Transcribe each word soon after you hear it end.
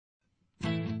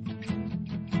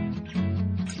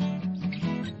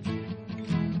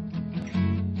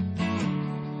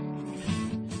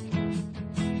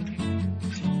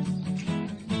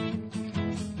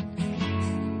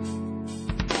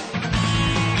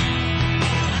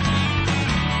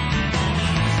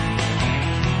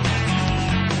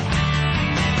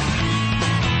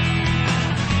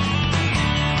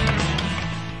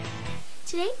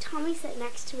Tommy sit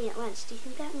next to me at lunch. Do you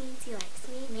think that means he likes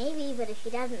me? Maybe, but if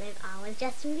he doesn't, there's always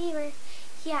Justin Bieber.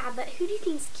 Yeah, but who do you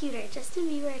think's cuter, Justin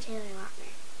Bieber or Taylor Lautner?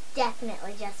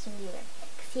 Definitely Justin Bieber,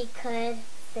 because he could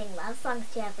sing love songs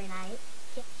to you every night.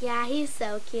 Yeah, he's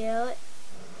so cute.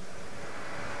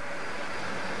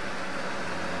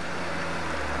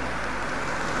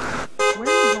 Where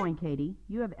are you going, Katie?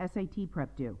 You have SAT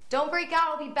prep due. Don't break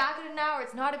out. I'll be back in an hour.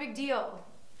 It's not a big deal.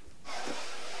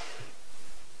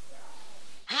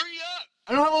 Hurry up!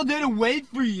 I don't have all day to wait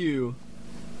for you.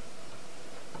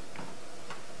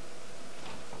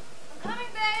 I'm coming,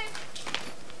 babe.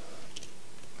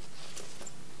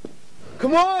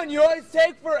 Come on, you always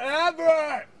take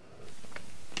forever!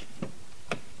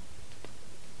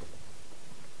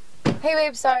 Hey,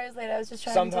 babe, sorry I was late. I was just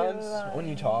trying to... Sometimes, when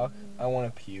you talk, I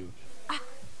want to puke.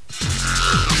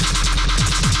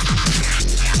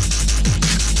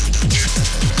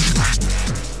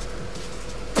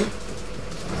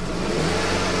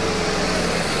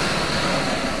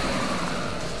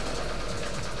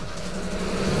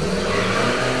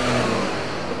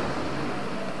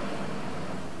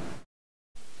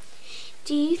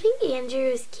 Do you think Andrew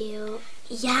is cute?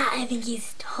 Yeah, I think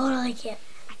he's totally cute.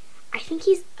 I think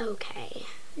he's okay.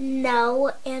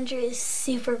 No, Andrew is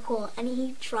super cool, and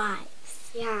he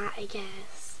drives. Yeah, I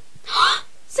guess.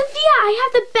 Sophia, I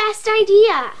have the best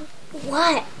idea!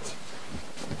 What?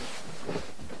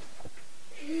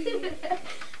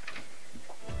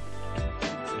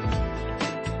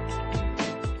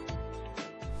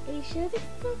 Are you sure this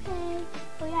is okay?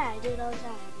 Oh yeah, I do it all the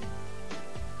time.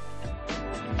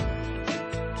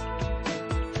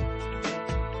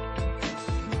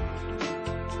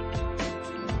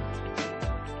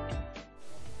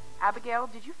 Abigail,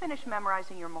 did you finish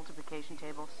memorizing your multiplication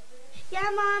tables? Yeah,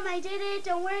 Mom, I did it.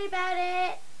 Don't worry about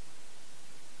it.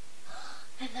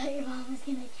 I thought your mom was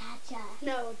gonna catch us.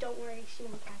 No, don't worry. She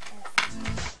won't catch us.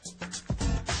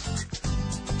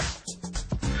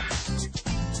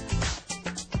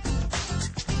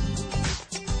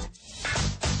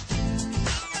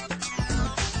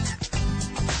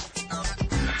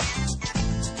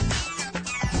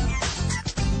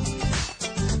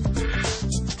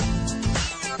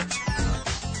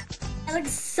 I look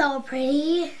so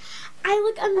pretty. I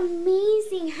look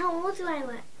amazing. How old do I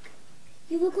look?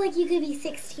 You look like you could be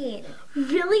 16.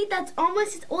 Really? That's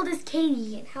almost as old as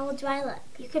Katie. And how old do I look?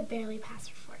 You could barely pass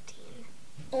for 14.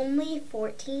 Only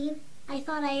 14? I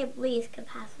thought I at least could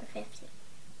pass for 15.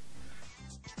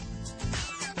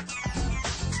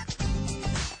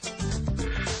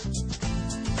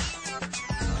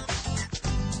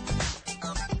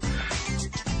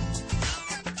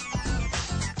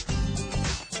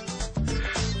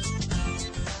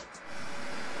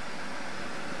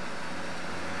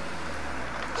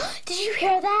 Did you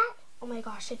hear that? Oh my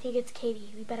gosh, I think it's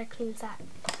Katie. We better clean this up.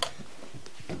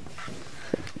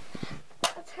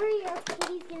 Let's hurry up.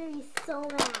 Katie's gonna be so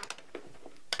mad.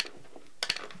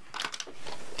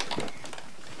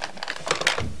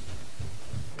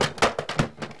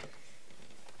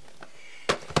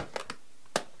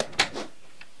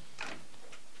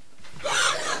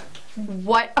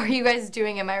 What are you guys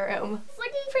doing in my room?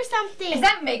 Looking for something. Is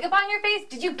that makeup on your face?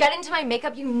 Did you get into my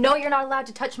makeup? You know you're not allowed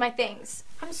to touch my things.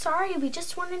 I'm sorry, we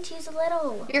just wanted to use a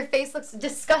little. Your face looks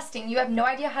disgusting. You have no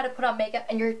idea how to put on makeup,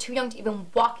 and you're too young to even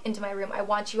walk into my room. I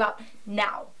want you out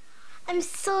now. I'm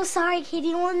so sorry,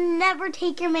 Katie. We'll never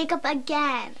take your makeup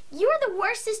again. You are the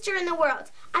worst sister in the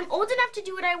world. I'm old enough to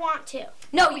do what I want to.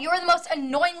 No, you are the most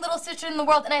annoying little sister in the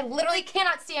world, and I literally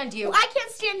cannot stand you. Well, I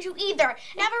can't stand you either.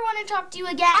 Never want to talk to you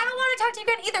again. I don't want to talk to you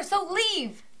again either, so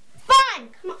leave. Fine.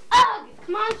 Come on. Ugh.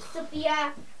 Come on,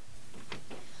 Sophia.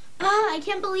 I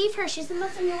can't believe her. She's the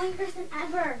most annoying person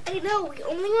ever. I know. We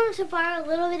only wanted to borrow a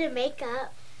little bit of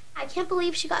makeup. I can't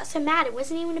believe she got so mad. It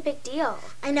wasn't even a big deal.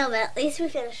 I know, but at least we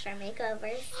finished our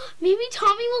makeovers. Maybe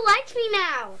Tommy will like me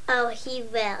now. Oh, he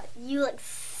will. You look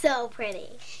so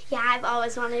pretty. Yeah, I've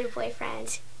always wanted a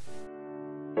boyfriend.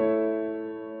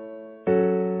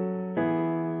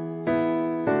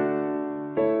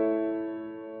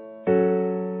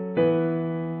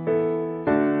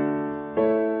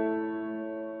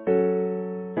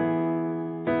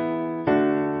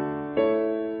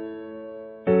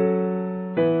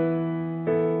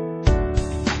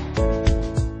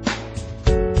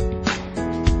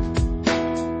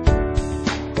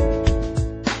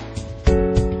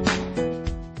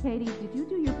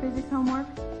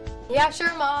 Yeah,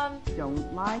 sure, Mom.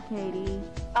 Don't lie, Katie.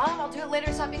 I'll do it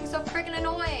later. Stop being so freaking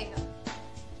annoying.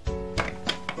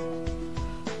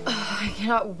 I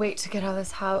cannot wait to get out of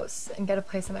this house and get a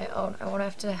place of my own. I won't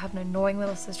have to have an annoying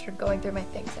little sister going through my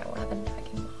things. I won't have a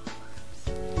nagging mom.